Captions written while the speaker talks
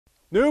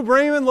New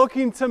Bremen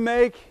looking to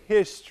make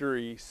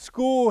history,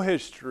 school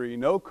history.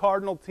 No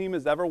Cardinal team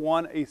has ever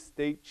won a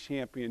state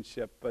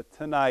championship, but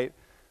tonight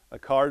the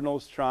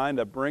Cardinals trying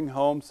to bring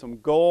home some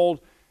gold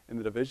in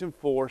the Division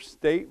IV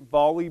state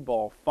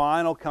volleyball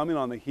final, coming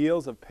on the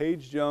heels of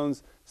Paige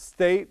Jones'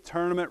 state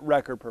tournament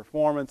record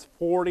performance,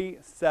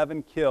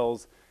 47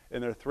 kills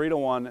in their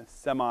 3-1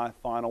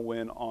 semifinal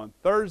win on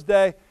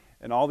Thursday.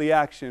 And all the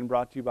action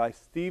brought to you by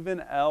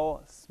Stephen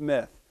L.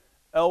 Smith,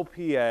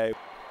 LPA.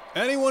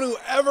 Anyone who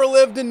ever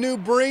lived in New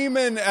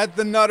Bremen at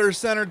the Nutter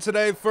Center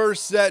today.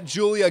 First set,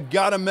 Julia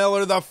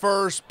Miller the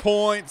first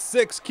point.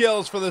 6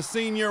 kills for the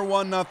senior,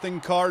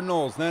 1-0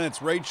 Cardinals. Then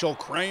it's Rachel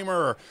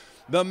Kramer,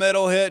 the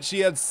middle hit.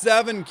 She had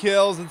 7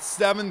 kills. It's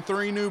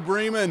 7-3 New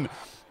Bremen.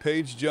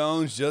 Paige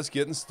Jones just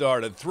getting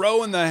started.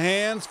 Throw in the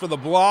hands for the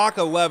block,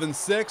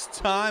 11-6.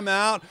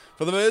 Timeout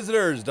for the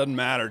visitors. Doesn't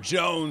matter.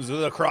 Jones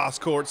with a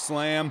cross-court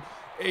slam,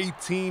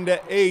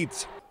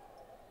 18-8.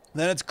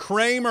 Then it's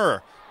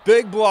Kramer.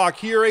 Big block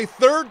here, a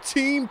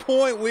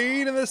 13-point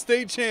lead in the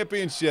state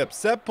championship.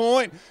 Set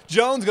point,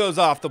 Jones goes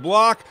off the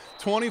block,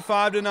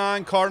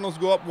 25-9. Cardinals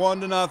go up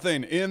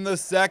 1-0. In the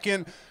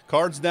second,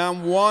 Cards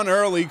down 1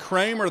 early.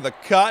 Kramer the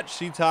cut,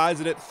 she ties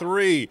it at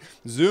 3.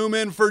 Zoom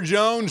in for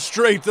Jones,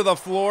 straight to the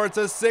floor. It's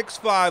a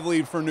 6-5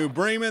 lead for New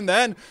Bremen.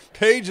 Then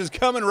Paige is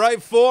coming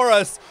right for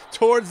us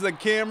towards the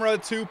camera,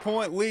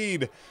 2-point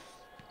lead.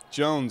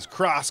 Jones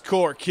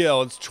cross-court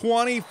kill. It's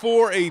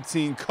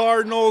 24-18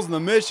 Cardinals. The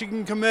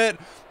Michigan commit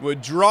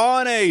would draw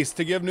an ace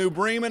to give New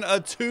Bremen a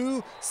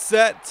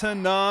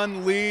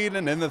 2-0 lead.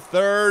 And in the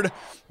third,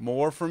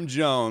 more from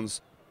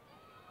Jones.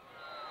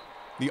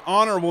 The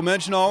honorable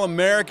mention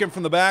All-American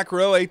from the back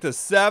row,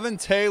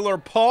 8-7. Taylor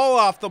Paul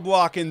off the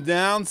block and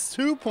down.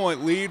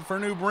 2-point lead for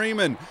New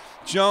Bremen.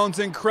 Jones,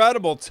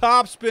 incredible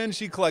top spin.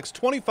 She collects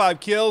 25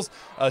 kills,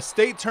 a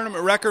state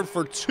tournament record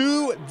for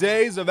 2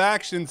 days of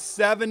action,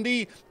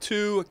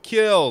 72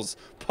 kills.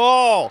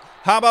 Paul,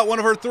 how about one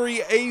of her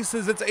 3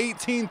 aces? It's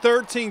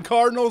 18-13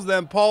 Cardinals.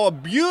 Then Paul, a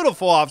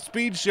beautiful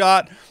off-speed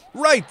shot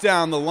right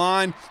down the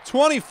line,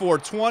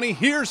 24-20.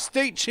 Here's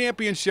state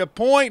championship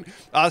point,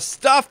 a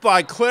stuff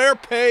by Claire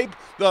Pape,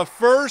 the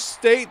first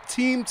state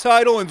team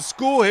title in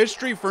school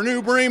history for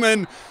New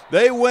Bremen.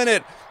 They win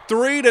it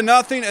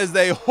 3-0 as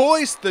they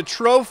hoist the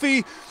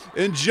trophy,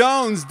 and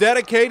Jones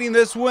dedicating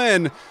this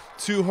win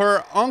to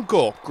her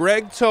uncle,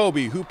 Greg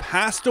Toby, who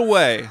passed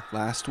away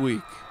last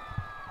week.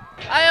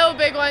 I owe a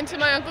big one to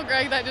my Uncle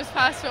Greg that just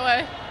passed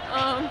away.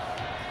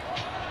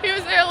 He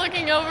was there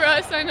looking over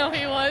us, I know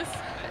he was,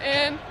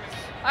 and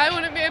I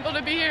wouldn't be able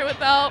to be here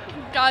without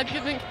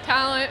God-given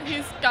talent.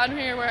 He's gotten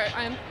me here where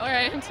I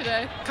am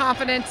today.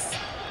 Confidence.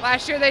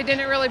 Last year they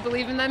didn't really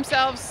believe in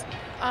themselves,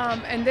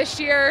 and this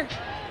year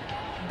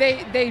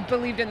they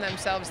believed in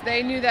themselves.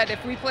 They knew that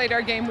if we played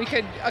our game, we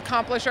could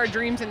accomplish our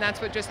dreams, and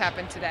that's what just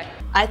happened today.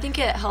 I think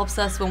it helps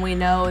us when we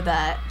know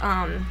that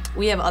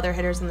we have other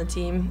hitters on the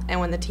team, and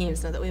when the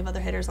teams know that we have other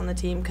hitters on the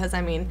team, because,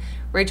 I mean,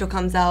 Rachel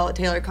comes out,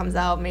 Taylor comes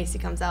out, Macy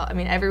comes out. I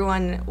mean,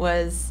 everyone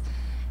was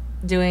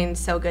doing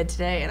so good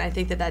today, and I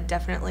think that that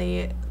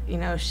definitely, you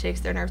know,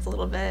 shakes their nerves a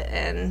little bit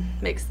and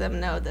makes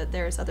them know that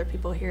there's other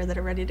people here that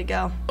are ready to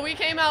go. We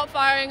came out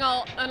firing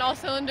on all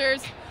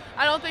cylinders.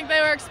 I don't think they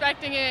were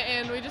expecting it,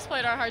 and we just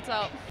played our hearts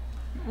out.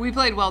 We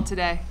played well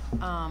today.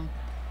 I'm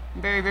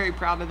very, very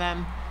proud of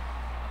them.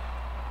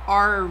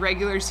 Our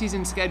regular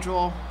season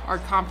schedule, our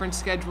conference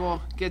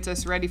schedule gets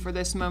us ready for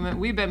this moment.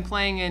 We've been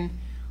playing in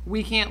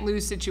we can't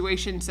lose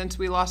situations since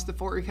we lost the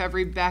Fort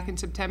Recovery back in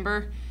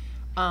September.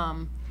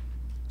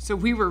 So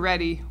we were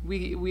ready.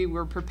 We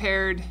were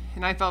prepared,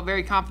 and I felt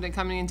very confident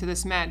coming into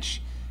this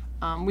match.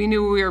 We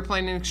knew we were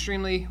playing an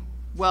extremely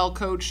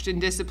well-coached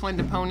and disciplined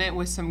opponent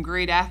with some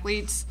great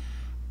athletes,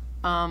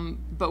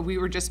 but we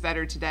were just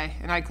better today,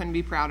 and I couldn't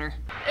be prouder.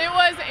 It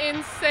was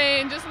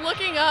insane. Just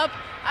looking up,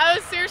 I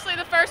was seriously,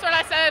 the first word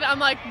I said, I'm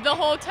like, the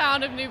whole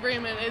town of New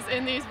Bremen is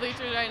in these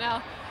bleachers right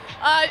now.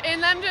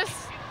 And them just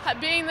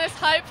being this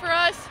hype for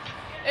us,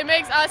 it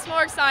makes us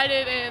more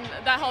excited, and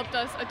that helped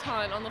us a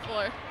ton on the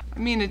floor. I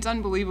mean, it's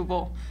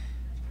unbelievable.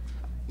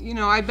 You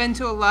know, I've been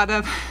to a lot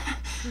of,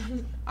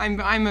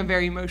 I'm a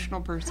very emotional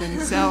person,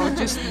 so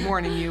just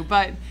warning you.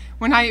 But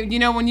when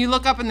when you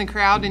look up in the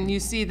crowd and you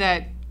see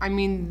that, I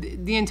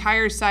mean, the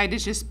entire site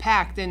is just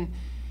packed, and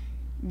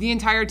the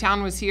entire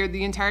town was here.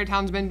 The entire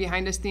town's been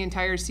behind us the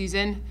entire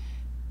season.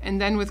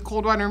 And then with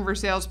Coldwater and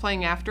Versailles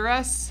playing after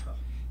us,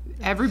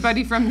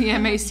 everybody from the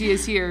MAC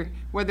is here,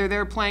 whether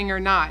they're playing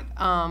or not.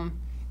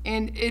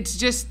 And it's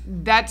just,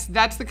 that's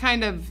the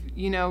kind of,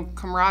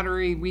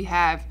 camaraderie we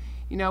have.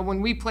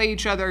 When we play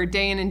each other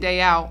day in and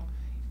day out,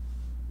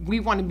 we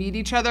want to beat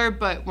each other,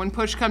 but when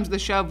push comes to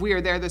shove, we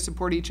are there to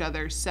support each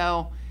other.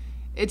 So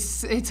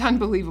it's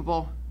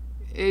unbelievable.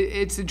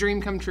 It's a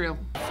dream come true.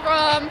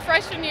 From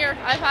freshman year,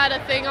 I've had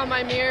a thing on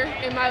my mirror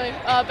in my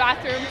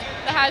bathroom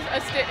that has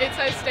it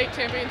says state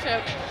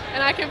championship,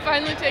 and I can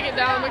finally take it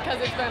down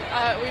because it's been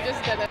we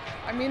just did it.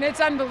 I mean,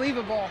 it's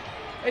unbelievable.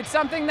 It's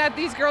something that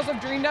these girls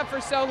have dreamed of for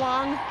so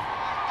long,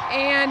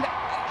 and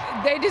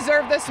they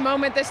deserve this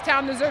moment. This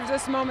town deserves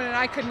this moment, and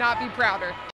I could not be prouder.